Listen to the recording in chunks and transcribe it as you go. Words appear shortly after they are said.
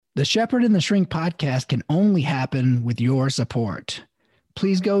The Shepherd and the Shrink podcast can only happen with your support.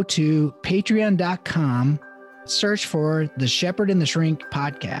 Please go to patreon.com, search for the Shepherd and the Shrink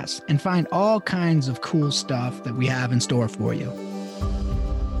podcast, and find all kinds of cool stuff that we have in store for you.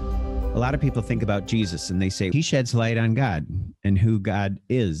 A lot of people think about Jesus and they say he sheds light on God and who God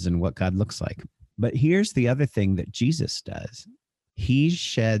is and what God looks like. But here's the other thing that Jesus does. He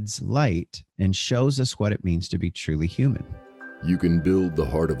sheds light and shows us what it means to be truly human. You can build the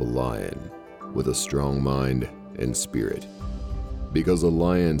heart of a lion with a strong mind and spirit, because a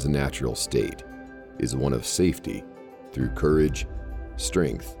lion's natural state is one of safety through courage,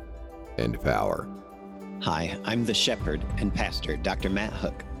 strength, and power. Hi, I'm the shepherd and pastor, Dr. Matt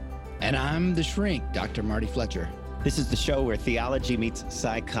Hook. And I'm the Shrink, Dr. Marty Fletcher. This is the show where theology meets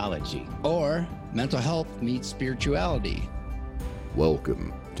psychology. Or mental health meets spirituality.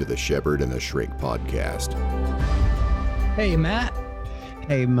 Welcome to the Shepherd and the Shrink podcast. Hey, Matt.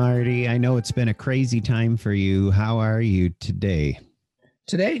 Hey, Marty. I know it's been a crazy time for you. How are you today?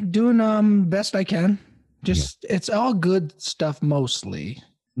 Today, doing best I can. It's all good stuff mostly.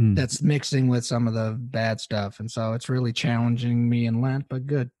 That's mixing with some of the bad stuff. And so it's really challenging me in Lent, but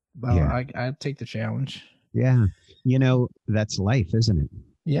good. Well, yeah. I take the challenge. Yeah. You know, that's life, isn't it?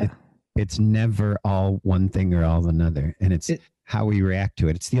 Yeah. It's never all one thing or all another. And it's how we react to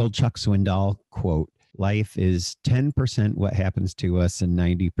it. It's the old Chuck Swindoll quote. Life is 10% what happens to us and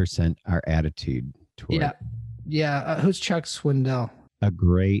 90% our attitude toward it. Yeah. Who's Chuck Swindoll? A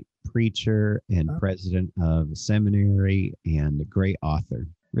great preacher and president of a seminary and a great author.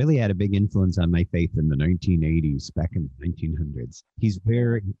 Really had a big influence on my faith in the 1980s, back in the 1900s. He's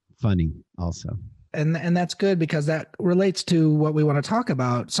very funny also. And that's good because that relates to what we want to talk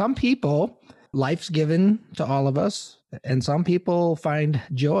about. Some people, life's given to all of us, and some people find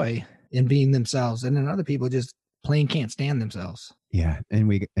joy in being themselves, and then other people just plain can't stand themselves. Yeah,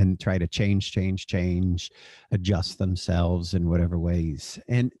 and try to change, adjust themselves in whatever ways.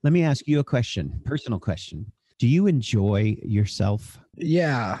 And let me ask you a question, personal question. Do you enjoy yourself?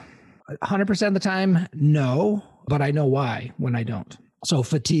 Yeah, 100% of the time, no, but I know why when I don't. So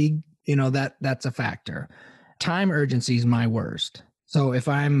fatigue, that's a factor. Time urgency is my worst. So if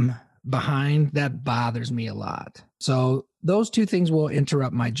I'm behind, that bothers me a lot. So those two things will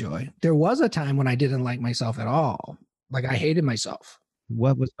interrupt my joy. There was a time when I didn't like myself at all. Like I hated myself.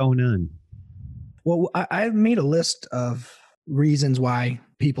 What was going on? Well, I made a list of reasons why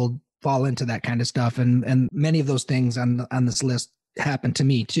people fall into that kind of stuff. And many of those things on this list happened to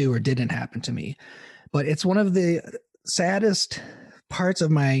me too, or didn't happen to me. But it's one of the saddest parts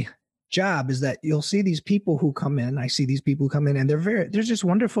of my job is that you'll see these people who come in. I see these people who come in and they're just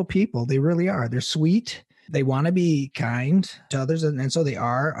wonderful people. They really are. They're sweet. They want to be kind to others. And so they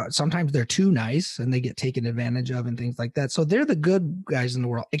are. Sometimes they're too nice and they get taken advantage of and things like that. So they're the good guys in the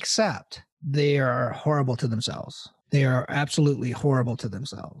world, except they are horrible to themselves. They are absolutely horrible to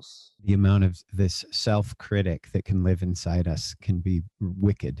themselves. The amount of this self-critic that can live inside us can be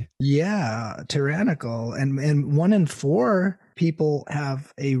wicked. Yeah, tyrannical. And 1 in 4 people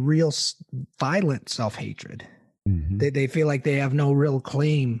have a real violent self-hatred. Mm-hmm. They feel like they have no real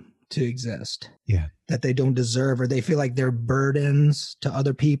claim to exist. Yeah. That they don't deserve, or they feel like they're burdens to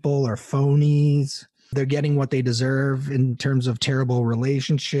other people or phonies. They're getting what they deserve in terms of terrible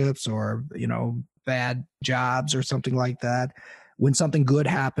relationships or, bad jobs or something like that. When something good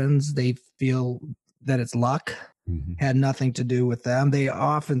happens, they feel that it's luck, had nothing to do with them. They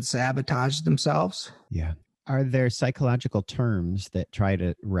often sabotage themselves. Yeah. Are there psychological terms that try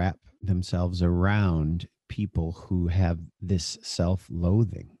to wrap themselves around people who have this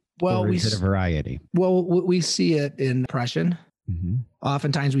self-loathing? Well, or is it a variety? Well, we see it in depression. Mm-hmm.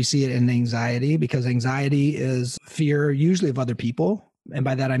 Oftentimes we see it in anxiety, because anxiety is fear usually of other people. And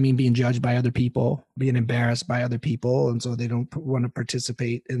by that, I mean being judged by other people, being embarrassed by other people. And so they don't want to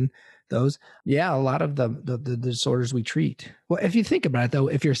participate in those. Yeah, a lot of the disorders we treat. Well, if you think about it, though,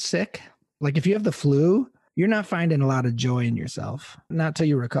 if you're sick, like if you have the flu, you're not finding a lot of joy in yourself, not till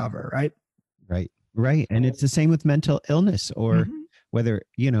you recover, right? Right. And it's the same with mental illness or whether,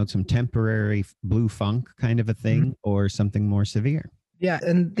 some temporary blue funk kind of a thing or something more severe. Yeah.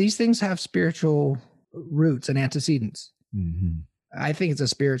 And these things have spiritual roots and antecedents. Mm-hmm. I think it's a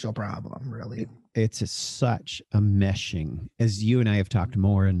spiritual problem, really. It's such a meshing, as you and I have talked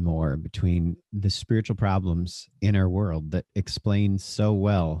more and more, between the spiritual problems in our world that explain so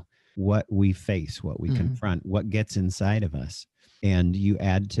well what we face, what we confront, what gets inside of us. And you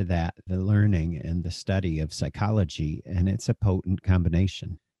add to that the learning and the study of psychology, and it's a potent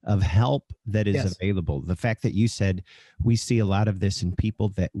combination of help that is available. The fact that you said we see a lot of this in people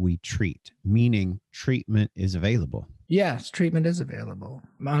that we treat, meaning treatment is available. Yes, treatment is available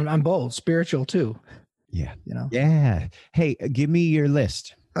on both, spiritual too. Yeah. You know. Yeah. Hey, give me your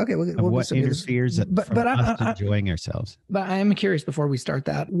list Okay, of we'll what interferes from us enjoying ourselves. But I am curious before we start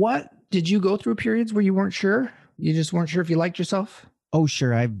that. What did you go through periods where you weren't sure? You just weren't sure if you liked yourself? Oh,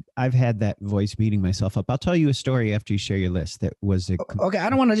 sure. I've had that voice beating myself up. I'll tell you a story after you share your list. That was okay. I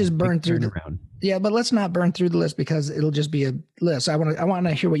don't want to just burn through turnaround. Yeah, but let's not burn through the list because it'll just be a list. I want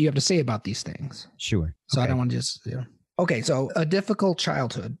to hear what you have to say about these things. Sure. So okay. I don't want to just Okay, so a difficult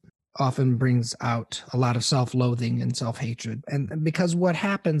childhood often brings out a lot of self-loathing and self-hatred. And because what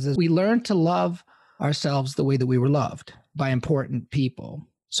happens is we learn to love ourselves the way that we were loved by important people.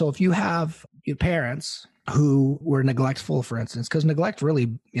 So if you have your parents who were neglectful, for instance, because neglect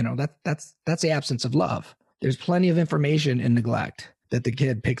really, that's the absence of love. There's plenty of information in neglect that the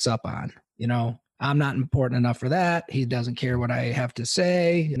kid picks up on. I'm not important enough for that. He doesn't care what I have to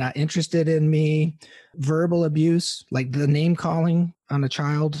say, not interested in me. Verbal abuse, like the name calling on a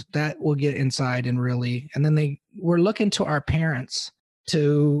child, that will get inside and then we're looking to our parents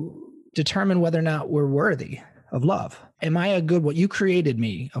to determine whether or not we're worthy of love. Am I a good one? You created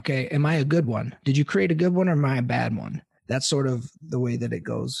me. Okay. Am I a good one? Did you create a good one or am I a bad one? That's sort of the way that it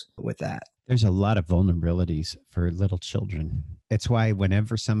goes with that. There's a lot of vulnerabilities for little children. It's why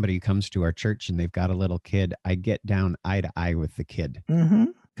whenever somebody comes to our church and they've got a little kid, I get down eye to eye with the kid. Mm-hmm.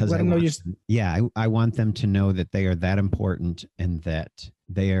 Because I want them to know that they are that important and that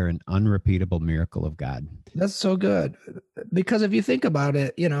they are an unrepeatable miracle of God. That's so good. Because if you think about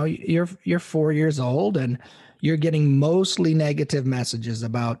it, you're 4 years old and you're getting mostly negative messages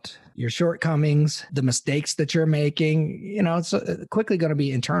about your shortcomings, the mistakes that you're making. It's quickly going to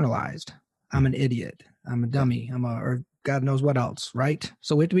be internalized. I'm an idiot. I'm a dummy. or God knows what else, right?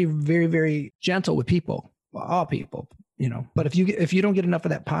 So we have to be very, very gentle with people, all people. But if you don't get enough of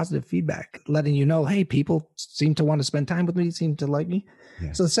that positive feedback, letting you know, hey, people seem to want to spend time with me, seem to like me.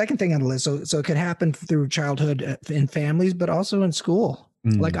 Yeah. So the second thing on the list, so it could happen through childhood in families, but also in school.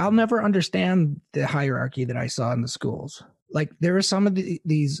 Like I'll never understand the hierarchy that I saw in the schools. Like there were some of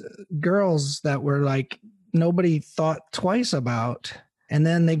these girls that were like nobody thought twice about, and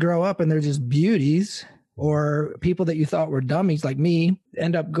then they grow up and they're just beauties. Or people that you thought were dummies like me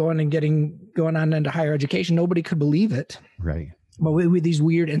end up going on into higher education. Nobody could believe it. Right. But with these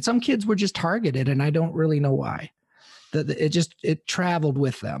weird, and some kids were just targeted and I don't really know why. It traveled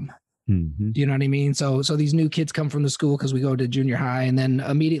with them. Mm-hmm. Do you know what I mean? So these new kids come from the school because we go to junior high and then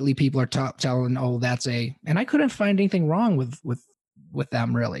immediately people are telling, oh, and I couldn't find anything wrong with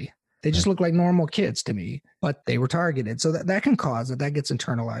them really. They just look like normal kids to me, but they were targeted. So that can cause it. That gets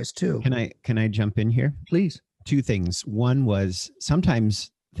internalized too. Can I jump in here? Please. Two things. One was sometimes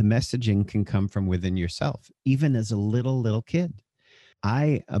the messaging can come from within yourself, even as a little kid.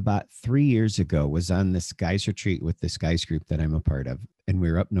 I, about 3 years ago, was on this guys retreat with this guys group that I'm a part of. And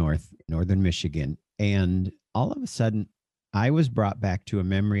we were up northern Michigan. And all of a sudden, I was brought back to a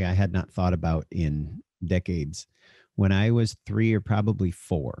memory I had not thought about in decades. When I was 3 or probably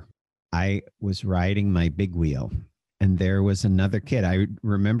 4, I was riding my big wheel and there was another kid. I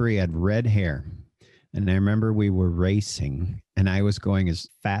remember he had red hair and I remember we were racing and I was going as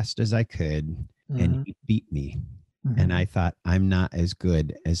fast as I could and he beat me. Mm-hmm. And I thought, I'm not as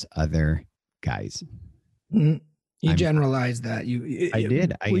good as other guys. You generalized that. I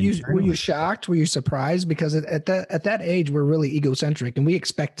did. Were you shocked? Were you surprised? Because at that age, we're really egocentric and we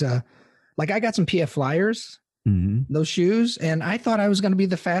expect to, like I got some PF Flyers. Mm-hmm. Those shoes, and I thought I was going to be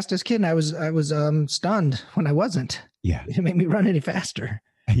the fastest kid, and I was stunned when I wasn't. Yeah, it made me run any faster.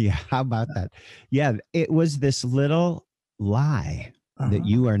 Yeah, how about that? Yeah, it was this little lie that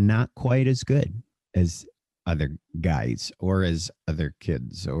you are not quite as good as other guys or as other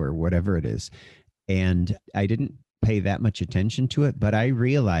kids or whatever it is, and I didn't pay that much attention to it, but I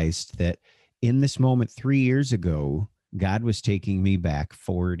realized that in this moment 3 years ago, God was taking me back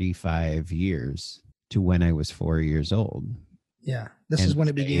 45 years. To when I was 4 years old. Yeah. This is when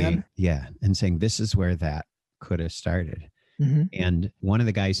it began. Yeah. And saying, this is where that could have started. Mm-hmm. And one of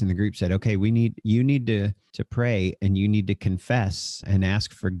the guys in the group said, okay, you need to pray and you need to confess and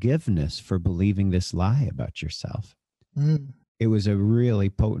ask forgiveness for believing this lie about yourself. It was a really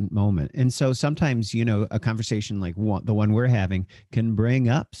potent moment. And so sometimes, a conversation like the one we're having can bring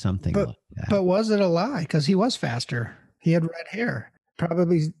up something like that. But was it a lie? Because he was faster. He had red hair.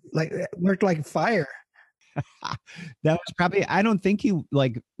 Probably worked like fire. That was probably, I don't think he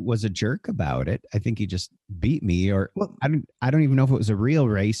was a jerk about it. I think he just beat me I don't even know if it was a real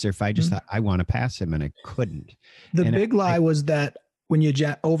race or if I just thought I want to pass him and I couldn't. The big lie was that when you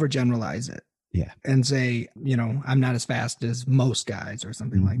overgeneralize it. Yeah. And say, I'm not as fast as most guys or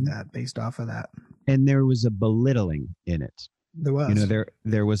something like that based off of that. And there was a belittling in it. There was.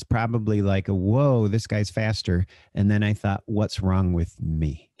 There was probably like a, whoa, this guy's faster. And then I thought, what's wrong with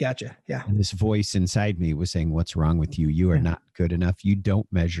me? Gotcha. Yeah. And this voice inside me was saying, what's wrong with you? You are not good enough. You don't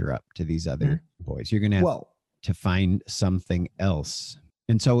measure up to these other boys. You're going to have to find something else.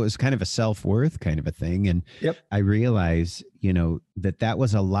 And so it was kind of a self-worth kind of a thing. And I realized, that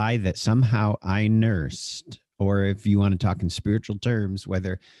was a lie that somehow I nursed, or if you want to talk in spiritual terms,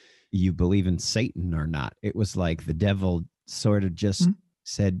 whether you believe in Satan or not, it was like the devil sort of just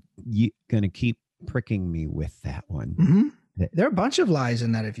said, you're going to keep pricking me with that one. There are a bunch of lies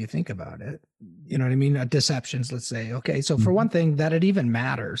in that if you think about it. You know what I mean? Deceptions, let's say. Okay, so for one thing, that it even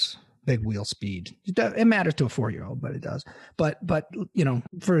matters, big wheel speed. It matters to a 4-year-old, but it does. But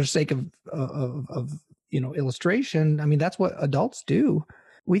for the sake of illustration, I mean, that's what adults do.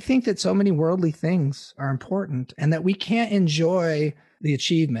 We think that so many worldly things are important and that we can't enjoy the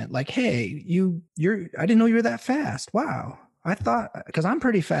achievement. Like, hey, I didn't know you were that fast. Wow. I thought, because I'm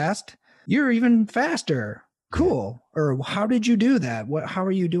pretty fast, you're even faster. Cool. Or how did you do that? How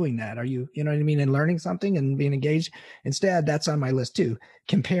are you doing that? Are you, you know what I mean? And learning something and being engaged. Instead, that's on my list too.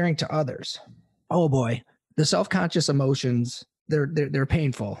 Comparing to others. Oh boy. The self-conscious emotions, they're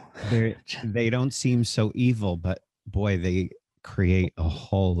painful. They don't seem so evil, but boy, they create a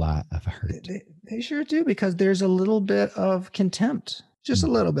whole lot of hurt. They sure do, because there's a little bit of contempt. Just a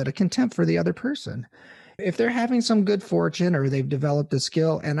little bit of contempt for the other person. If they're having some good fortune or they've developed a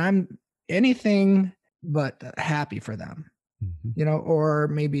skill and I'm anything but happy for them, or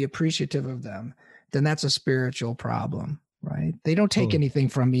maybe appreciative of them, then that's a spiritual problem, right? They don't take anything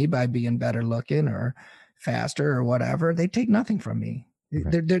from me by being better looking or faster or whatever. They take nothing from me.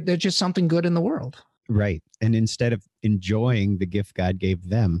 Right. They're just something good in the world. Right. And instead of enjoying the gift God gave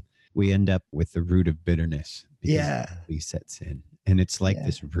them, we end up with the root of bitterness. He sets in. And it's like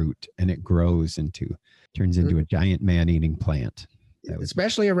this root, and it grows turns into a giant man-eating plant.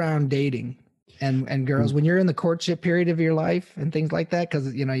 Especially around dating and girls, when you're in the courtship period of your life and things like that,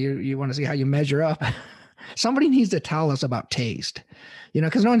 because you want to see how you measure up. Somebody needs to tell us about taste,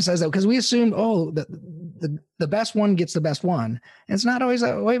 because no one says that, because we assume, the best one gets the best one. And it's not always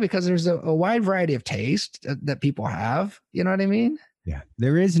that way, because there's a wide variety of taste that people have. You know what I mean? Yeah.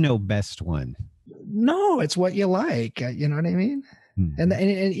 There is no best one. No, it's what you like. You know what I mean? And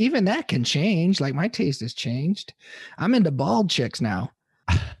even that can change. Like my taste has changed. I'm into bald chicks now.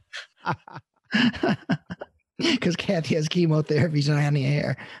 Because Kathy has chemotherapy on the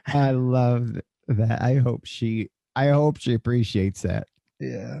hair. I love that. I hope she appreciates that.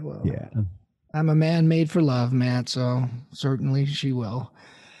 Yeah. Well, yeah. I'm a man made for love, Matt. So certainly she will.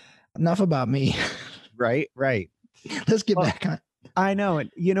 Enough about me. Right. Let's get back on. I know. And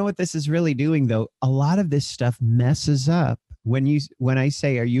you know what this is really doing, though? A lot of this stuff messes up when I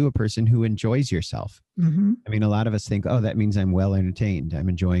say, are you a person who enjoys yourself? I mean, a lot of us think, oh, that means I'm well entertained. I'm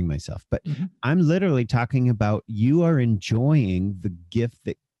enjoying myself. But I'm literally talking about you are enjoying the gift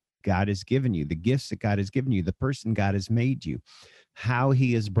that God has given you, the gifts that God has given you, the person God has made you, how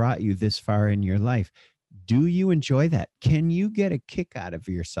he has brought you this far in your life. Do you enjoy that? Can you get a kick out of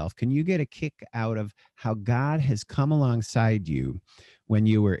yourself? Can you get a kick out of how God has come alongside you when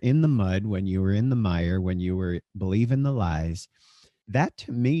you were in the mud, when you were in the mire, when you were believing the lies? That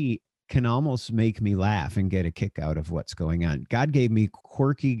to me can almost make me laugh and get a kick out of what's going on. God gave me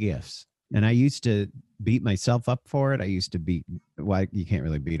quirky gifts, and I used to beat myself up for it. I used to you can't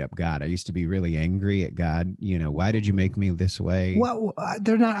really beat up God. I used to be really angry at God. Why did you make me this way? Well,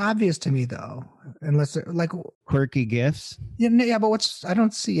 they're not obvious to me though, unless they're like quirky gifts. Yeah, but I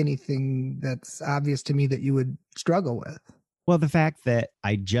don't see anything that's obvious to me that you would struggle with. Well, the fact that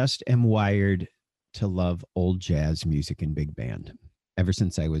I just am wired to love old jazz music and big band ever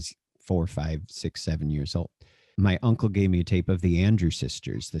since I was 4, 5, 6, 7 years old. My uncle gave me a tape of the Andrew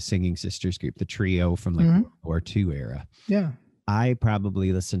Sisters, the singing sisters group, the trio from World War II era. Yeah. I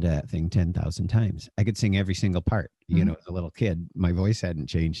probably listened to that thing 10,000 times. I could sing every single part. As a little kid, my voice hadn't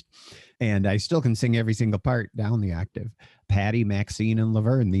changed. And I still can sing every single part down the octave. Patty, Maxine, and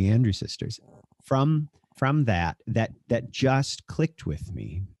Laverne, the Andrew Sisters. From that just clicked with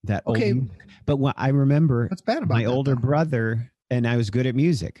me. But what I remember, what's bad about my older brother, and I was good at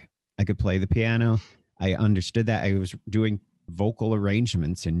music. I could play the piano. I understood that. I was doing vocal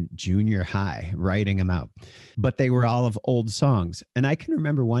arrangements in junior high, writing them out, but they were all of old songs. And I can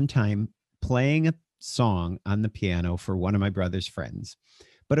remember one time playing a song on the piano for one of my brother's friends,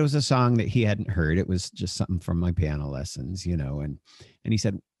 but it was a song that he hadn't heard. It was just something from my piano lessons, and he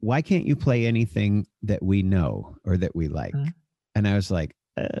said, why can't you play anything that we know or that we like? And I was like,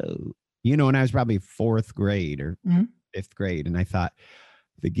 oh, and I was probably 4th grade or 5th grade. And I thought,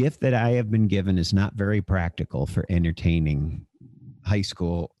 The gift that I have been given is not very practical for entertaining high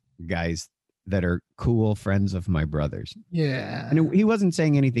school guys that are cool friends of my brother's. Yeah. And he wasn't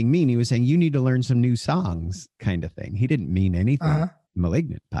saying anything mean. He was saying, you need to learn some new songs kind of thing. He didn't mean anything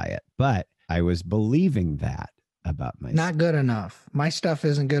malignant by it, but I was believing that about myself. Not good enough. My stuff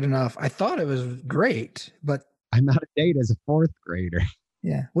isn't good enough. I thought it was great, but I'm out of date as a fourth grader.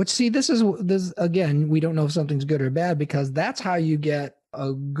 Yeah. Which, see, this again, we don't know if something's good or bad, because that's how you get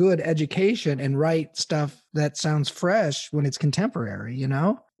a good education and write stuff that sounds fresh when it's contemporary, you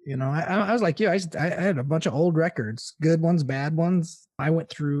know? I was like, I had a bunch of old records, good ones, bad ones.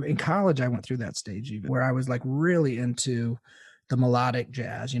 In college, I went through that stage even where I was like really into the melodic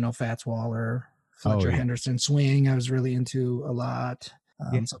jazz, Fats Waller, Fletcher Henderson swing. I was really into a lot.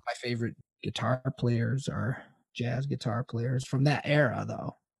 Some of my favorite guitar players are jazz guitar players from that era,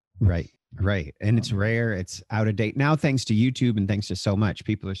 though. Right. And it's rare. It's out of date now, thanks to YouTube and thanks to so much.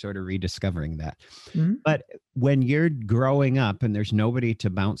 People are sort of rediscovering that. Mm-hmm. But when you're growing up and there's nobody to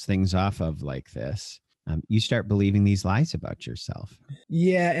bounce things off of like this, you start believing these lies about yourself.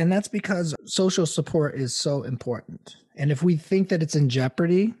 Yeah. And that's because social support is so important. And if we think that it's in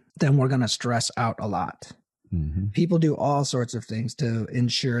jeopardy, then we're going to stress out a lot. Mm-hmm. People do all sorts of things to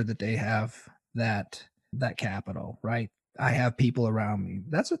ensure that they have that capital, right? I have people around me.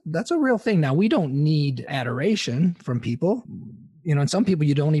 That's a real thing. Now, we don't need adoration from people, and some people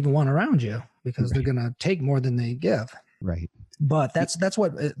you don't even want around you because they're going to take more than they give. Right. But that's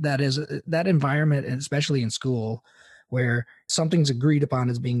what that is, that environment, and especially in school where something's agreed upon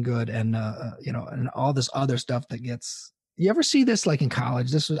as being good and all this other stuff that gets, you ever see this like in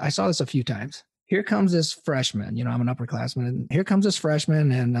college? I saw this a few times. Here comes this freshman, I'm an upperclassman, and here comes this freshman,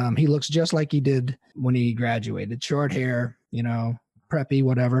 and he looks just like he did when he graduated. Short hair, preppy,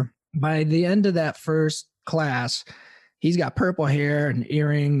 whatever. By the end of that first class, he's got purple hair and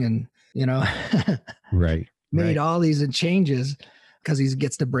earring and, made all these changes because he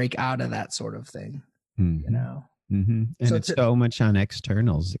gets to break out of that sort of thing, Mm-hmm. And so it's so much on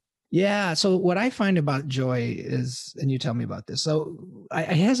externals. Yeah. So what I find about joy is, and you tell me about this. So I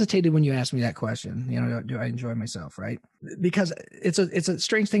hesitated when you asked me that question, do I enjoy myself? Right. Because it's a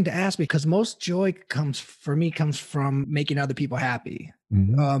strange thing to ask, because most joy comes from making other people happy,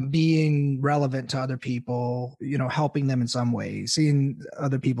 being relevant to other people, helping them in some way, seeing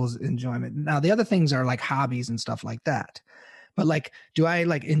other people's enjoyment. Now, the other things are like hobbies and stuff like that. But like, do I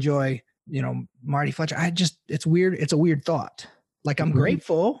like enjoy, Marty Fletcher? It's weird. It's a weird thought. Like, I'm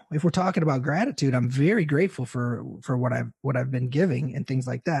grateful. If we're talking about gratitude, I'm very grateful for what I've been giving and things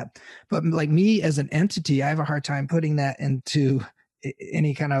like that. But like me as an entity, I have a hard time putting that into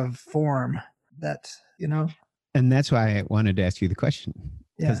any kind of form that, And that's why I wanted to ask you the question.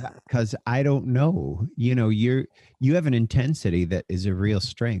 Because I don't know, you have an intensity that is a real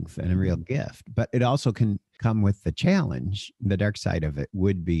strength and a real gift, but it also can come with the challenge. The dark side of it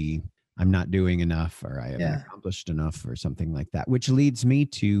would be, I'm not doing enough, or I haven't accomplished enough, or something like that, which leads me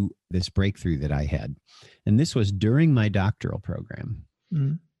to this breakthrough that I had. And this was during my doctoral program.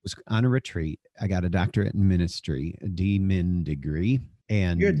 Mm-hmm. It was on a retreat. I got a doctorate in ministry, a D-Min degree.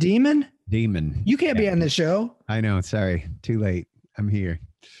 And you're a demon? Demon. You can't be on this show. I know. Sorry. Too late. I'm here.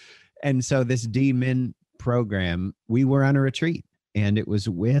 And so this D-Min program, we were on a retreat, and it was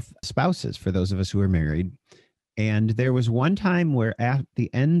with spouses for those of us who are married. And there was one time where at the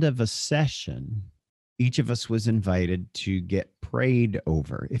end of a session, each of us was invited to get prayed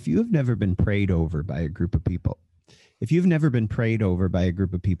over. If you have never been prayed over by a group of people,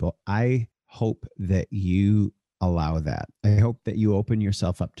 I hope that you allow that. I hope that you open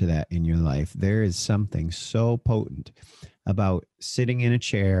yourself up to that in your life. There is something so potent about sitting in a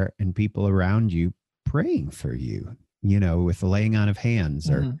chair and people around you praying for you, with the laying on of hands.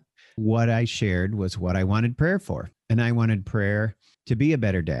 Or what I shared was what I wanted prayer for. And I wanted prayer to be a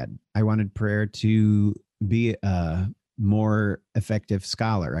better dad. I wanted prayer to be a more effective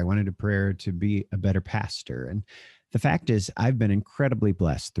scholar. I wanted a prayer to be a better pastor. And the fact is, I've been incredibly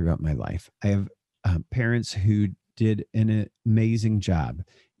blessed throughout my life. I have parents who did an amazing job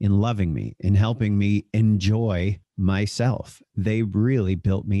in loving me, in helping me enjoy myself. They really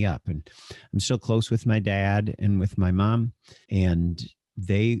built me up. And I'm still close with my dad and with my mom. And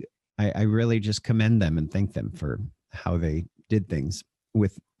I really just commend them and thank them for how they did things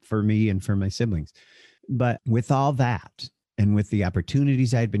for me and for my siblings. But with all that, and with the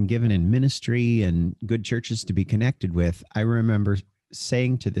opportunities I'd been given in ministry and good churches to be connected with, I remember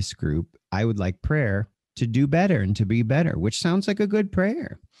saying to this group, I would like prayer to do better and to be better, which sounds like a good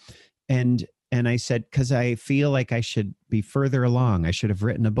prayer. And And I said, because I feel like I should be further along. I should have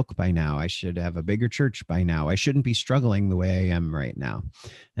written a book by now. I should have a bigger church by now. I shouldn't be struggling the way I am right now.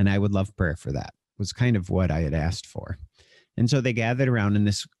 And I would love prayer for that, was kind of what I had asked for. And so they gathered around, and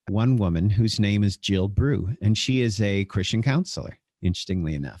this one woman whose name is Jill Brew, and she is a Christian counselor,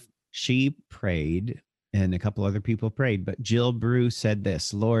 interestingly enough. She prayed, and a couple other people prayed, but Jill Brew said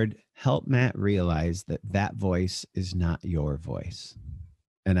this: Lord, help Matt realize that that voice is not your voice.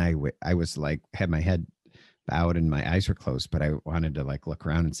 And I was like, had my head bowed and my eyes were closed, but I wanted to like look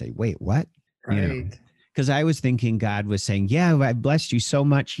around and say, wait, what? Right. You know, because I was thinking God was saying, yeah, I blessed you so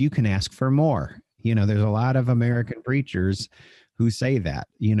much, you can ask for more. You know, there's a lot of American preachers who say that,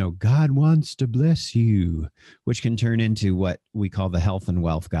 you know, God wants to bless you, which can turn into what we call the health and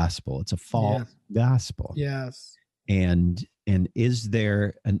wealth gospel. It's a false gospel. Yes. And is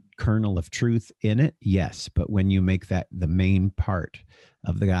there a kernel of truth in it? Yes. But when you make that the main part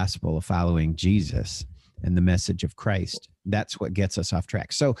of the gospel of following Jesus and the message of Christ, that's what gets us off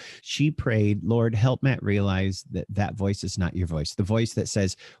track. So she prayed, Lord, help Matt realize that that voice is not your voice. The voice that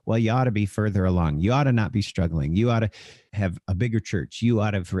says, well, you ought to be further along. You ought to not be struggling. You ought to have a bigger church. You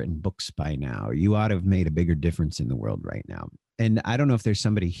ought to have written books by now. You ought to have made a bigger difference in the world right now. And I don't know if there's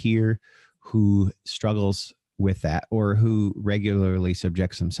somebody here who struggles with that or who regularly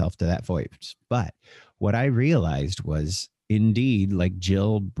subjects himself to that voice. But what I realized was, indeed, like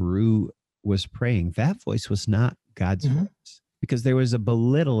Jill Brew was praying, that voice was not God's voice, because there was a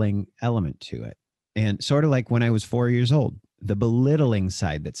belittling element to it. And sort of like when I was 4 years old, the belittling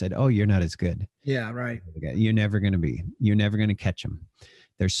side that said, oh, you're not as good. Yeah, right. You're never going to catch them.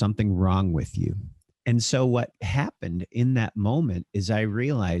 There's something wrong with you. And so what happened in that moment is I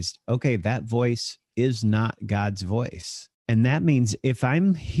realized, okay, that voice is not God's voice. And that means if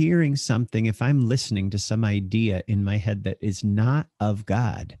I'm hearing something, if I'm listening to some idea in my head that is not of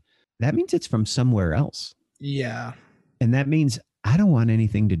God, that means it's from somewhere else. Yeah. And that means I don't want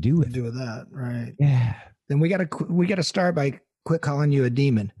anything to do with that. Right. Yeah. Then we got to start by quit calling you a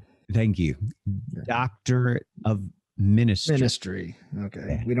demon. Thank you. Doctor of ministry. Okay.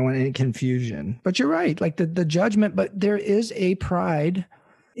 Yeah. We don't want any confusion, but you're right. Like the judgment, but there is a pride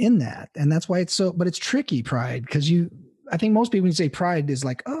in that. And that's why it's but it's tricky pride, because I think most people, when you say pride, is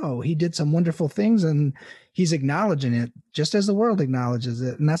like, oh, he did some wonderful things and he's acknowledging it just as the world acknowledges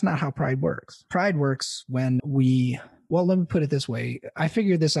it. And that's not how pride works. Pride works when let me put it this way. I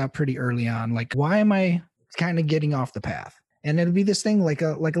figured this out pretty early on. Like, why am I kind of getting off the path? And it'll be this thing like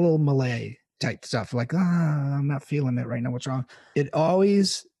a little Malay type stuff. Like, I'm not feeling it right now. What's wrong? It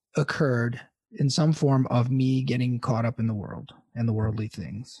always occurred in some form of me getting caught up in the world and the worldly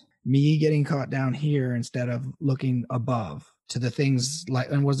things. Me getting caught down here instead of looking above to the things like,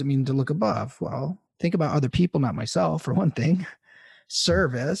 and what does it mean to look above? Well, think about other people, not myself, for one thing.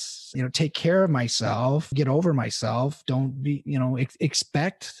 Service, take care of myself, get over myself. Don't be,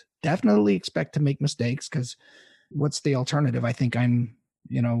 definitely expect to make mistakes, because what's the alternative? I think I'm,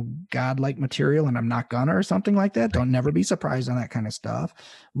 God-like material and I'm not gonna, or something like that. Don't never be surprised on that kind of stuff.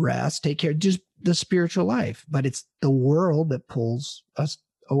 Rest, take care, just the spiritual life. But it's the world that pulls us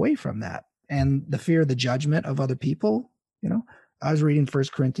away from that, and the fear of the judgment of other people. I was reading 1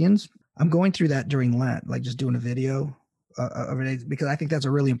 Corinthians. I'm going through that during Lent, like just doing a video of it, because I think that's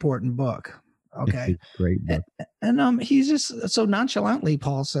a really important book. Okay. It's a great book. And he's just so nonchalantly,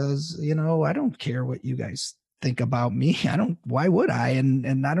 Paul says, I don't care what you guys think about me. Why would I?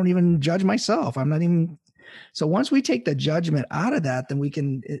 And I don't even judge myself. I'm not even. So once we take the judgment out of that, then we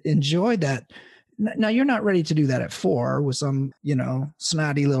can enjoy that. Now, you're not ready to do that at 4 with some,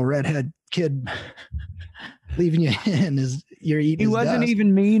 snotty little redhead kid leaving you in you're eating. He wasn't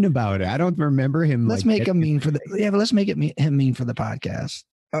even mean about it. I don't remember him. Let's make him mean for but let's make him mean for the podcast.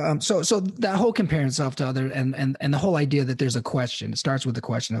 So that whole comparing itself to other and the whole idea that there's a question. It starts with the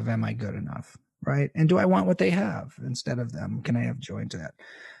question of, am I good enough? Right. And do I want what they have instead of them? Can I have joy into that?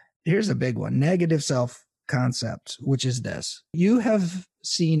 Here's a big one: negative self concept, which is this: you have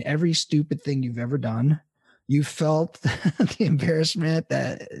seen every stupid thing you've ever done. You felt the embarrassment,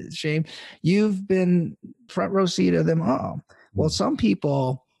 that shame. You've been front row seat of them all. Well, some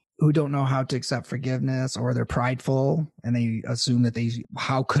people who don't know how to accept forgiveness, or they're prideful and they assume that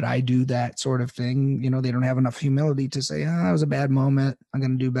how could I do that sort of thing? They don't have enough humility to say, that was a bad moment, I'm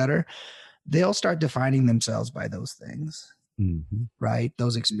going to do better. They'll start defining themselves by those things, right?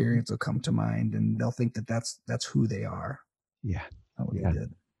 Those experiences will come to mind, and they'll think that that's who they are. Yeah. They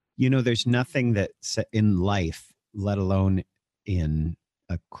did. There's nothing that in life, let alone in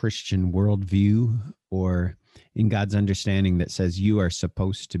a Christian worldview or in God's understanding, that says you are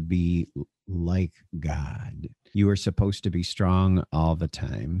supposed to be like God. You are supposed to be strong all the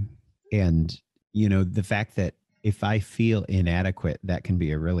time. And, the fact that if I feel inadequate, that can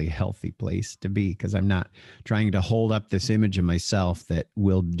be a really healthy place to be, because I'm not trying to hold up this image of myself that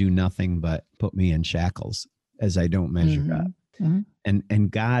will do nothing but put me in shackles as I don't measure up.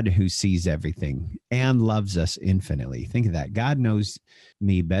 And God, who sees everything and loves us infinitely. Think of that. God knows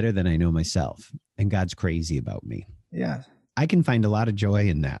me better than I know myself, and God's crazy about me. Yeah. I can find a lot of joy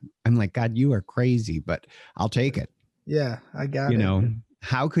in that. I'm like, God, you are crazy, but I'll take it. Yeah, I got it.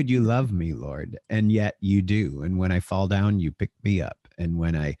 How could you love me, Lord? And yet you do. And when I fall down, you pick me up. And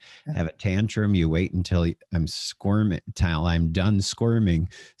when I have a tantrum, you wait until I'm done squirming,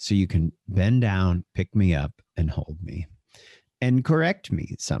 so you can bend down, pick me up, and hold me and correct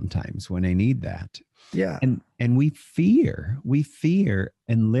me sometimes when I need that. Yeah. And we fear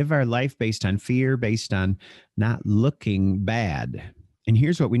and live our life based on fear, based on not looking bad. And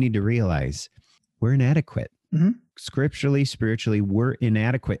here's what we need to realize. We're inadequate. Scripturally, spiritually, we're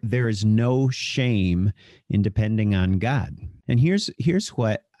inadequate. There is no shame in depending on God. And here's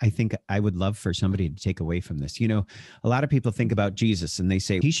what I think I would love for somebody to take away from this. A lot of people think about Jesus and they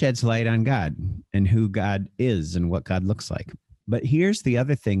say he sheds light on God and who God is and what God looks like. But here's the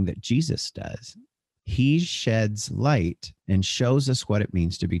other thing that Jesus does. He sheds light and shows us what it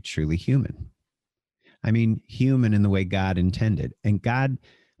means to be truly human. I mean, human in the way God intended. And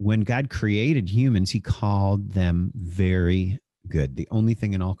when God created humans, he called them very good. The only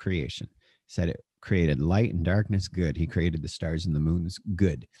thing in all creation. Said it created light and darkness, good. He created the stars and the moons,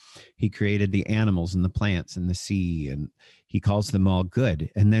 good. He created the animals and the plants and the sea, and he calls them all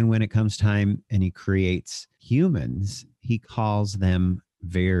good. And then when it comes time and he creates humans, he calls them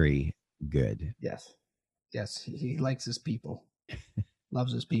very good. Yes. He likes his people,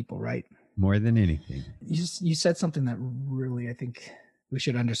 loves his people, right? More than anything. You said something that really, I think we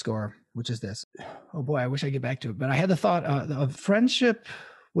should underscore, which is this. Oh boy, I wish I could get back to it. But I had the thought of friendship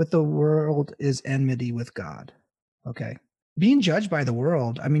with the world is enmity with God. Okay. Being judged by the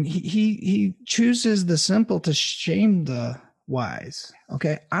world. I mean, he chooses the simple to shame the wise.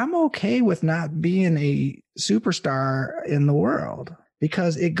 Okay. I'm okay with not being a superstar in the world,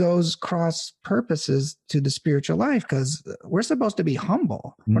 because it goes cross purposes to the spiritual life, because we're supposed to be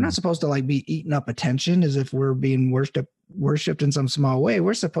humble. We're not supposed to be eating up attention as if we're being worshipped in some small way.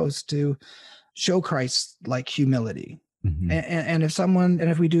 We're supposed to show Christ like humility. And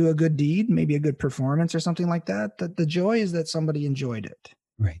if we do a good deed, maybe a good performance or something like that, the joy is that somebody enjoyed it.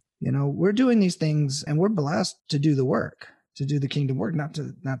 Right. We're doing these things and we're blessed to do the work, to do the kingdom work, not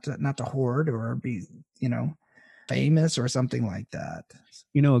to hoard or be, famous or something like that.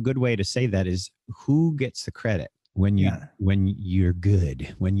 A good way to say that is, who gets the credit when you're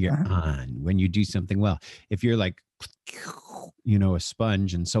good, when you're on, when you do something well? If you're like, a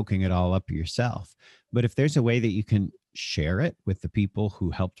sponge and soaking it all up yourself. But if there's a way that you can share it with the people who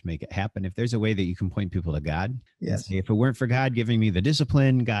helped make it happen, if there's a way that you can point people to God, yes. Say, if it weren't for God giving me the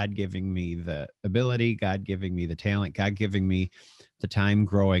discipline, God giving me the ability, God giving me the talent, God giving me the time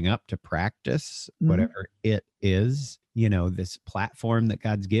growing up to practice whatever it is, this platform that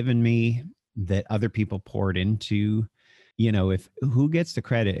God's given me that other people poured into, if who gets the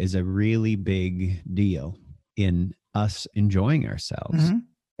credit is a really big deal in us enjoying ourselves.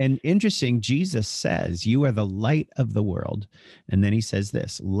 And interesting, Jesus says, you are the light of the world. And then he says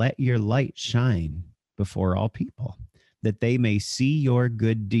this, let your light shine before all people, that they may see your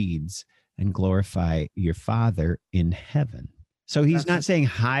good deeds and glorify your Father in heaven. So he's not saying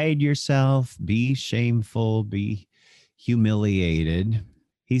hide yourself, be shameful, be humiliated.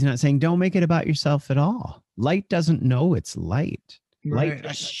 He's not saying don't make it about yourself at all. Light doesn't know it's light. Light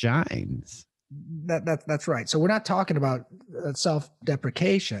just shines. That's right. So we're not talking about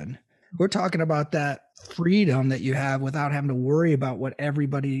self-deprecation. We're talking about that freedom that you have without having to worry about what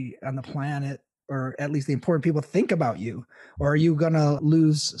everybody on the planet, or at least the important people, think about you. Or are you going to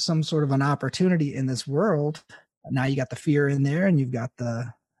lose some sort of an opportunity in this world? Now you got the fear in there, and you've got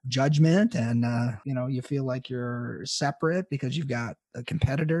the judgment, and you feel like you're separate because you've got a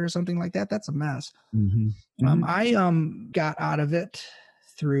competitor or something like that. That's a mess. I got out of it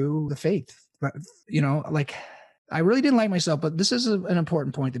through the faith. But, I really didn't like myself, but this is an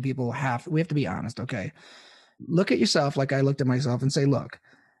important point that we have to be honest. Okay. Look at yourself like I looked at myself and say, look,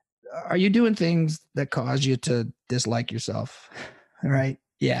 are you doing things that cause you to dislike yourself? All right.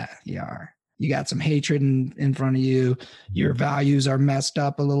 Yeah, you are. You got some hatred in front of you. Your values are messed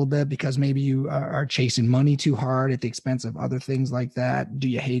up a little bit because maybe you are chasing money too hard at the expense of other things like that. Do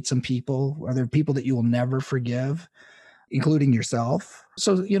you hate some people? Are there people that you will never forgive, including yourself?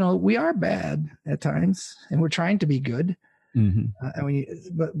 So, we are bad at times and we're trying to be good. And when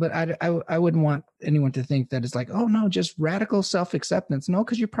but I wouldn't want anyone to think that it's like, oh no, just radical self-acceptance. No,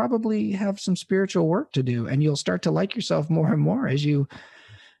 because you probably have some spiritual work to do, and you'll start to like yourself more and more as you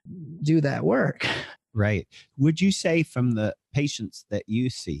do that work. Right. Would you say from the patients that you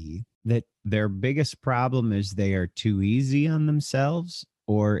see that their biggest problem is they are too easy on themselves,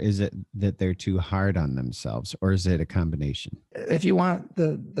 or is it that they're too hard on themselves, or is it a combination? If you want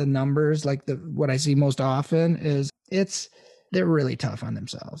the numbers, like what I see most often is they're really tough on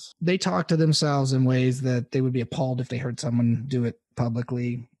themselves. They talk to themselves in ways that they would be appalled if they heard someone do it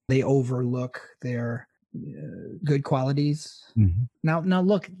publicly. They overlook their good qualities. Now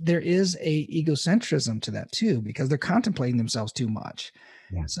look, there is a egocentrism to that too, because they're contemplating themselves too much.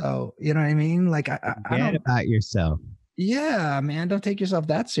 Yeah. So, you know what I mean? Like, I don't about yourself. Yeah, man, don't take yourself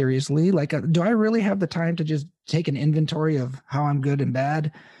that seriously. Like, do I really have the time to just take an inventory of how I'm good and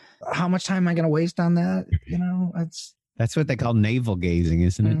bad? How much time am I going to waste on that? You know, that's what they call navel gazing,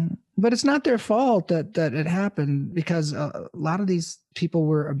 isn't it? But it's not their fault that it happened, because a lot of these people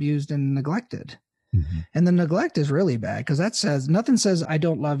were abused and neglected. And the neglect is really bad, because nothing says I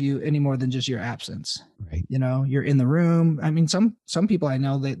don't love you any more than just your absence. Right. You know, you're in the room. I mean, some people I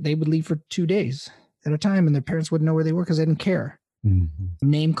know, they would leave for 2 days at a time, and their parents wouldn't know where they were because they didn't care.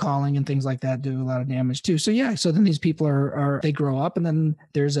 Name calling and things like that do a lot of damage too. So yeah, so then these people they grow up, and then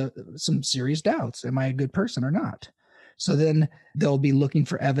there's some serious doubts. Am I a good person or not? So then they'll be looking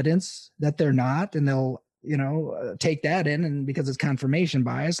for evidence that they're not, and they'll, take that in, and because it's confirmation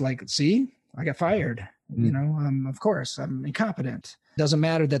bias, like, see, I got fired. Of course I'm incompetent. Doesn't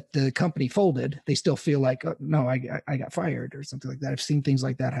matter that the company folded. They still feel like, oh, no, I got fired or something like that. I've seen things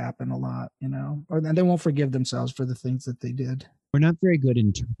like that happen a lot, or they won't forgive themselves for the things that they did. We're not very good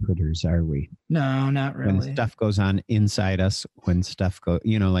interpreters, are we? No, not really. When stuff goes on inside us, when stuff goes,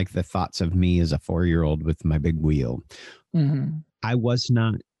 like the thoughts of me as a 4-year-old with my big wheel. I was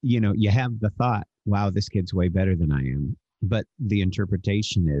not, you have the thought, wow, this kid's way better than I am. But the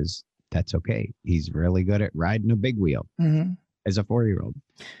interpretation is, that's okay. He's really good at riding a big wheel as a 4-year-old.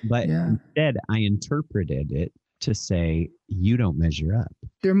 But instead, I interpreted it to say, you don't measure up.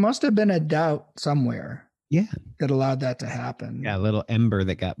 There must have been a doubt somewhere. Yeah. That allowed that to happen. Yeah, a little ember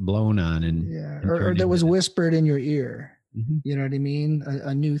that got blown on and or that was whispered in your ear. You know what I mean?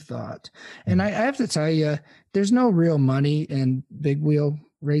 A new thought. And I have to tell you, there's no real money in big wheel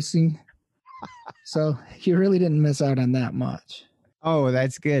racing. So you really didn't miss out on that much. Oh,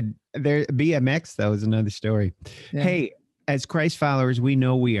 that's good. BMX, though, is another story. Yeah. Hey, as Christ followers, we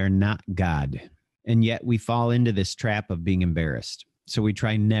know we are not God, and yet we fall into this trap of being embarrassed. So we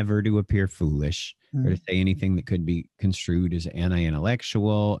try never to appear foolish or to say anything that could be construed as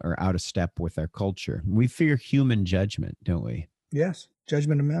anti-intellectual or out of step with our culture. We fear human judgment, don't we? Yes,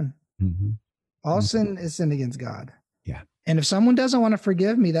 judgment of men. All sin is sin against God. Yeah. And if someone doesn't want to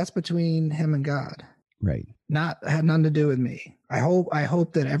forgive me, that's between him and God. Right. Had nothing to do with me. I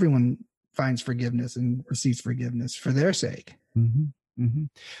hope that everyone finds forgiveness and receives forgiveness for their sake.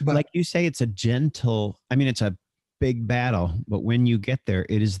 But like you say, it's it's a big battle, but when you get there,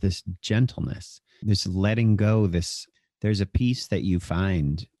 it is this gentleness, this letting go, there's a peace that you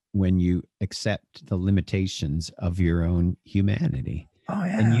find when you accept the limitations of your own humanity. Oh,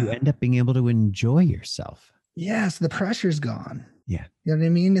 yeah. And you end up being able to enjoy yourself. Yes, the pressure's gone. Yeah. You know what I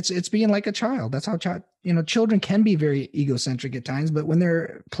mean? It's being like a child. That's how children can be very egocentric at times, but when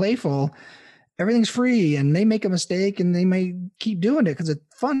they're playful, everything's free and they make a mistake and they may keep doing it because it's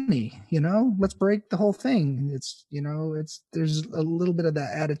funny, let's break the whole thing. There's a little bit of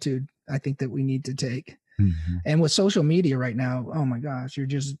that attitude I think that we need to take. And with social media right now, oh my gosh, you're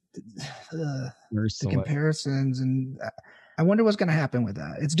just the comparisons, and I wonder what's going to happen with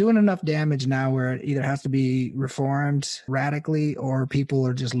that. It's doing enough damage now where it either has to be reformed radically or people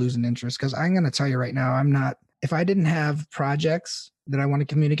are just losing interest. Because I'm going to tell you right now, if I didn't have projects that I want to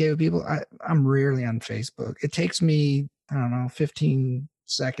communicate with people, I'm rarely on Facebook. It takes me, 15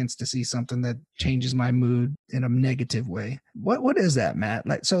 seconds to see something that changes my mood in a negative way. What is that, Matt?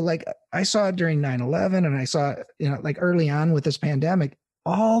 Like I saw it during 9/11, and I saw it, early on with this pandemic,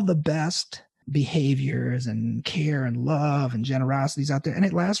 all the best behaviors and care and love and generosities out there, and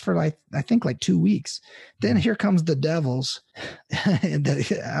it lasts for I think 2 weeks. Then here comes the devils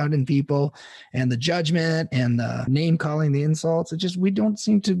out in people, and the judgment and the name calling, the insults. We don't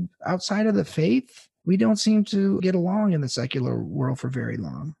seem to, outside of the faith, we don't seem to get along in the secular world for very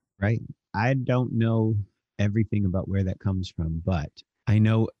long. Right. I don't know everything about where that comes from, but I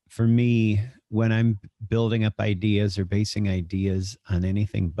know for me, when I'm building up ideas or basing ideas on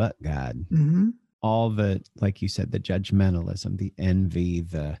anything but God, all the, like you said, the judgmentalism, the envy,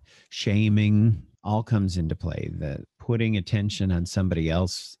 the shaming, all comes into play. The putting attention on somebody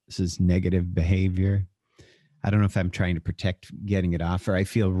else's negative behavior. I don't know if I'm trying to protect getting it off, or I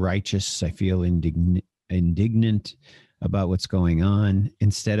feel righteous. I feel indignant about what's going on,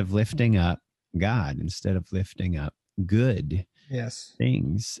 instead of lifting up God, instead of lifting up good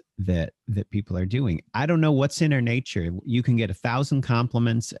things that people are doing. I don't know what's in our nature. You can get 1,000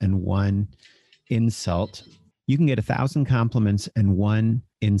 compliments and one insult. You can get 1,000 compliments and one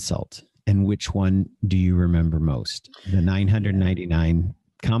insult. And which one do you remember most? The 999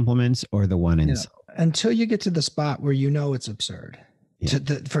 compliments or the one insult? Until you get to the spot where you know it's absurd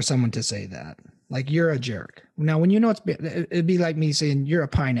for someone to say that. Like, you're a jerk. Now, when you know it'd be like me saying you're a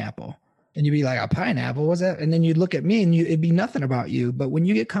pineapple. And you'd be like, a pineapple, what's that? And then you'd look at me and it'd be nothing about you. But when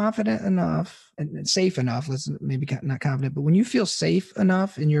you get confident enough and safe enough, maybe not confident, but when you feel safe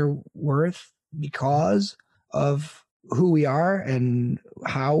enough in your worth because of who we are and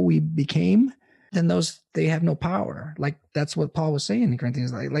how we became, then they have no power. Like, that's what Paul was saying in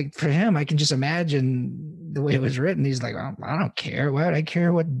Corinthians. Like for him, I can just imagine the way it was written. He's like, I don't care. Why would I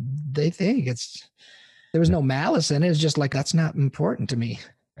care what they think? There was no malice in it. It's just like, that's not important to me.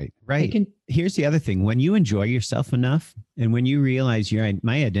 Right. Here's the other thing. When you enjoy yourself enough, and when you realize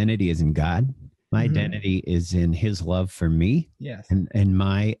my identity is in God, my identity is in his love for me. Yes. And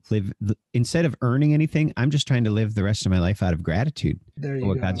instead of earning anything, I'm just trying to live the rest of my life out of gratitude for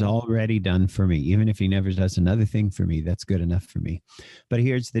what God's already done for me. Even if he never does another thing for me, that's good enough for me. But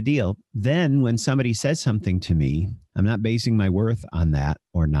here's the deal. Then when somebody says something to me, I'm not basing my worth on that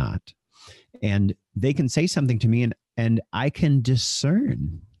or not. And they can say something to me and I can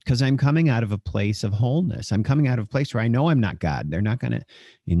discern, because I'm coming out of a place of wholeness. I'm coming out of a place where I know I'm not God. They're not going to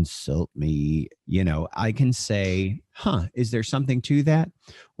insult me. I can say, is there something to that?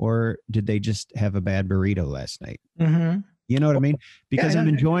 Or did they just have a bad burrito last night? Mm-hmm. You know what I mean? Because I'm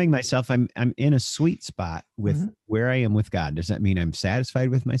enjoying myself. I'm in a sweet spot with where I am with God. Does that mean I'm satisfied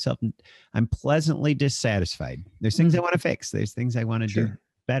with myself? I'm pleasantly dissatisfied. There's things I want to fix. There's things I want to do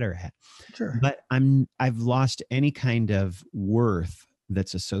better at. Sure. But I've lost any kind of worth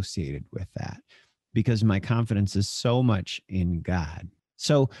that's associated with that, because my confidence is so much in God.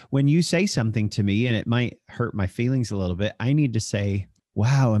 So when you say something to me and it might hurt my feelings a little bit, I need to say,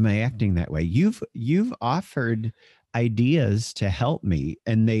 wow, am I acting that way? You've offered ideas to help me,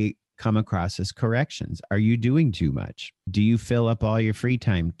 and they come across as corrections. Are you doing too much? Do you fill up all your free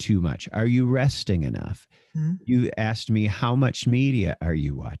time too much? Are you resting enough? You asked me, how much media are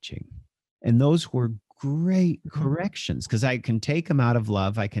you watching? And those were great corrections, because I can take them out of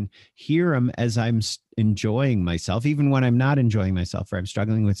love. I can hear them as I'm enjoying myself, even when I'm not enjoying myself, or I'm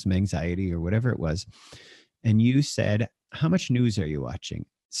struggling with some anxiety or whatever it was. And you said, how much news are you watching?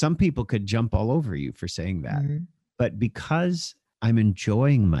 Some people could jump all over you for saying that. But because I'm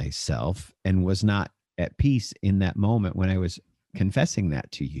enjoying myself and was not at peace in that moment when I was confessing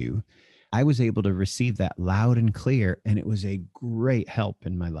that to you, I was able to receive that loud and clear, and it was a great help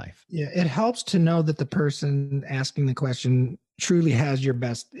in my life. Yeah, it helps to know that the person asking the question truly has your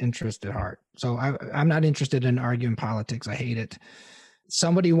best interest at heart. So I'm not interested in arguing politics. I hate it.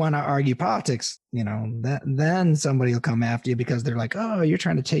 Somebody want to argue politics, then somebody will come after you because they're like, oh, you're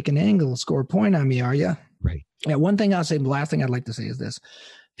trying to take an angle, score a point on me, are you? Right. Yeah. One thing I'll say, the last thing I'd like to say is this: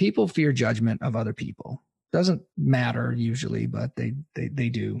 people fear judgment of other people. Doesn't matter usually, but they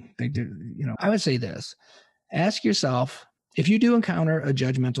do. They do. I would say this: ask yourself, if you do encounter a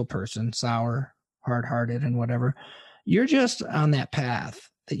judgmental person, sour, hard-hearted, and whatever, you're just on that path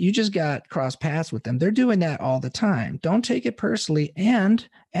that you just got cross paths with them. They're doing that all the time. Don't take it personally, and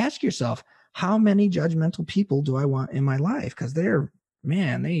ask yourself, how many judgmental people do I want in my life? Because they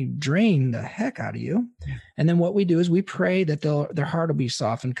drain the heck out of you. Yeah. And then what we do is we pray that their heart will be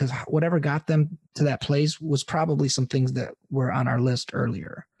softened, because whatever got them to that place was probably some things that were on our list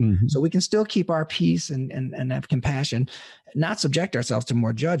earlier. So we can still keep our peace and have compassion, not subject ourselves to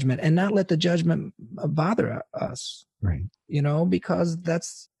more judgment, and not let the judgment bother us. Right. Because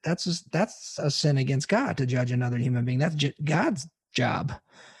that's a sin against God to judge another human being. That's God's job.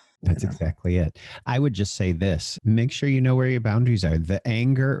 That's exactly it. I would just say this: make sure you know where your boundaries are. The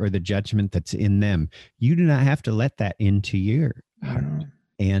anger or the judgment that's in them, you do not have to let that into your heart.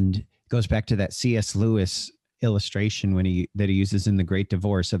 And it goes back to that C.S. Lewis illustration that he uses in The Great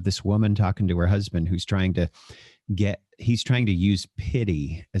Divorce, of this woman talking to her husband who's trying to use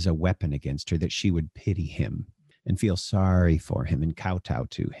pity as a weapon against her, that she would pity him and feel sorry for him and kowtow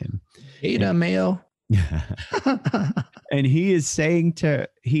to him. Beta male. And he's saying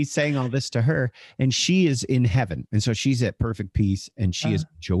all this to her, and she is in heaven. And so she's at perfect peace, and she is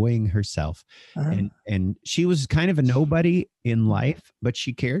enjoying herself. And she was kind of a nobody in life, but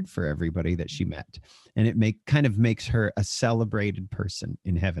she cared for everybody that she met. And it kind of makes her a celebrated person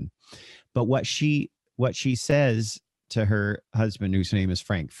in heaven. But what she says to her husband, whose name is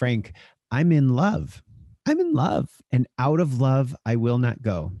Frank, I'm in love. I'm in love. And out of love, I will not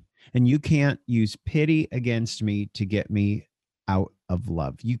go. And you can't use pity against me to get me out of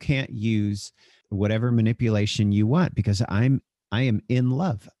love. You can't use whatever manipulation you want, because I am in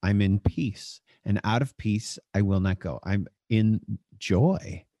love. I'm in peace. And out of peace, I will not go. I'm in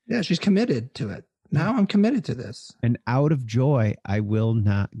joy. Yeah, she's committed to it. Now I'm committed to this. And out of joy, I will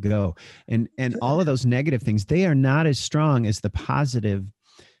not go. And all of those negative things, they are not as strong as the positive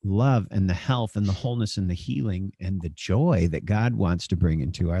love and the health and the wholeness and the healing and the joy that God wants to bring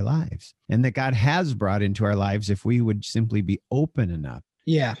into our lives, and that God has brought into our lives if we would simply be open enough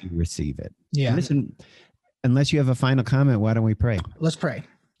to receive it. Yeah. Listen, unless you have a final comment, why don't we pray? Let's pray.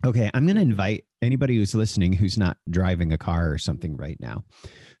 Okay. I'm going to invite anybody who's listening, who's not driving a car or something right now,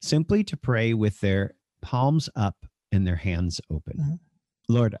 simply to pray with their palms up and their hands open. Mm-hmm.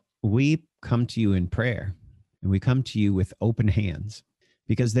 Lord, we come to you in prayer, and we come to you with open hands,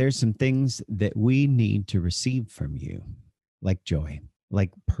 because there's some things that we need to receive from you, like joy, like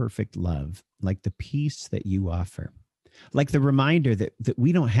perfect love, like the peace that you offer, like the reminder that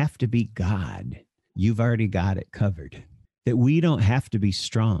we don't have to be God. You've already got it covered, that we don't have to be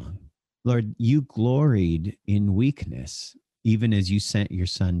strong. Lord, you gloried in weakness, even as you sent your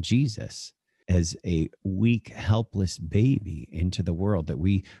son, Jesus, as a weak, helpless baby into the world that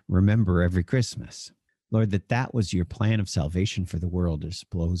we remember every Christmas. Lord, that was your plan of salvation for the world just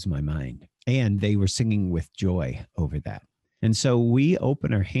blows my mind. And they were singing with joy over that. And so we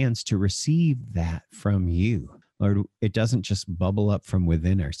open our hands to receive that from you. Lord, it doesn't just bubble up from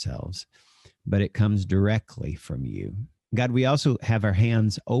within ourselves, but it comes directly from you. God, we also have our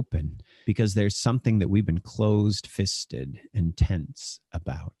hands open because there's something that we've been closed-fisted and tense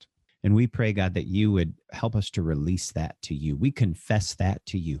about. And we pray, God, that you would help us to release that to you. We confess that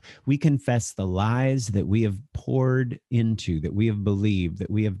to you. We confess the lies that we have poured into, that we have believed, that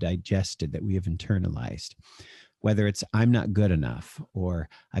we have digested, that we have internalized. Whether it's I'm not good enough, or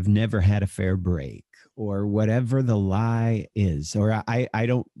I've never had a fair break, or whatever the lie is, or I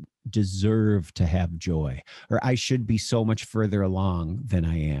don't deserve to have joy, or I should be so much further along than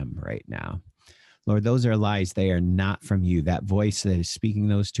I am right now. Lord, those are lies. They are not from you. That voice that is speaking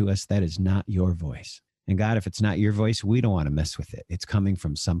those to us, that is not your voice. And God, if it's not your voice, we don't want to mess with it. It's coming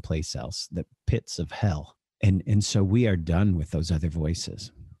from someplace else, the pits of hell. And so we are done with those other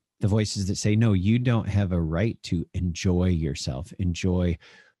voices. The voices that say, no, you don't have a right to enjoy yourself, enjoy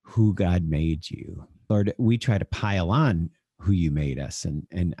who God made you. Lord, we try to pile on who you made us.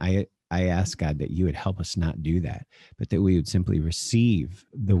 And I ask, God, that you would help us not do that, but that we would simply receive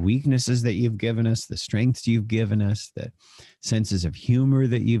the weaknesses that you've given us, the strengths you've given us, the senses of humor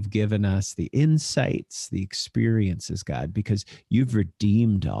that you've given us, the insights, the experiences, God, because you've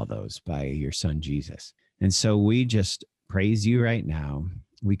redeemed all those by your son, Jesus. And so we just praise you right now.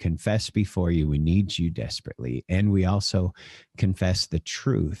 We confess before you, we need you desperately. And we also confess the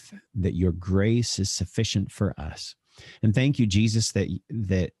truth that your grace is sufficient for us. And thank you, Jesus,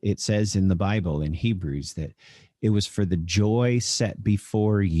 that it says in the Bible, in Hebrews, that it was for the joy set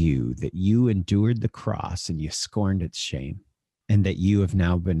before you that you endured the cross and you scorned its shame, and that you have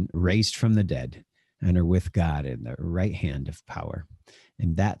now been raised from the dead and are with God in the right hand of power.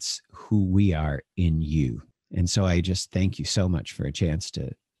 And that's who we are in you. And so I just thank you so much for a chance to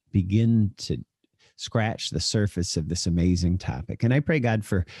begin to scratch the surface of this amazing topic. And I pray, God,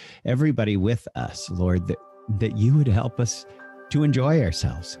 for everybody with us, Lord, that you would help us to enjoy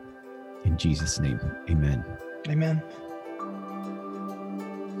ourselves. In Jesus' name, amen. Amen.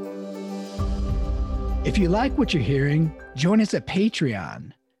 If you like what you're hearing, join us at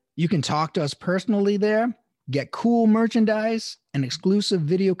Patreon. You can talk to us personally there, get cool merchandise and exclusive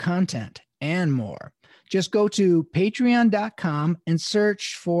video content, and more. Just go to patreon.com and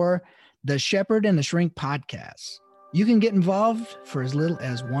search for the Shepherd and the Shrink podcast. You can get involved for as little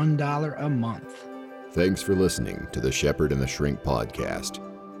as $1 a month. Thanks for listening to the Shepherd and the Shrink podcast.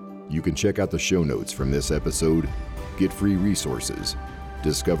 You can check out the show notes from this episode, get free resources,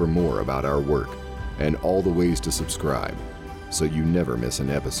 discover more about our work, and all the ways to subscribe so you never miss an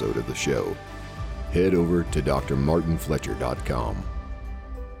episode of the show. Head over to drmartinfletcher.com.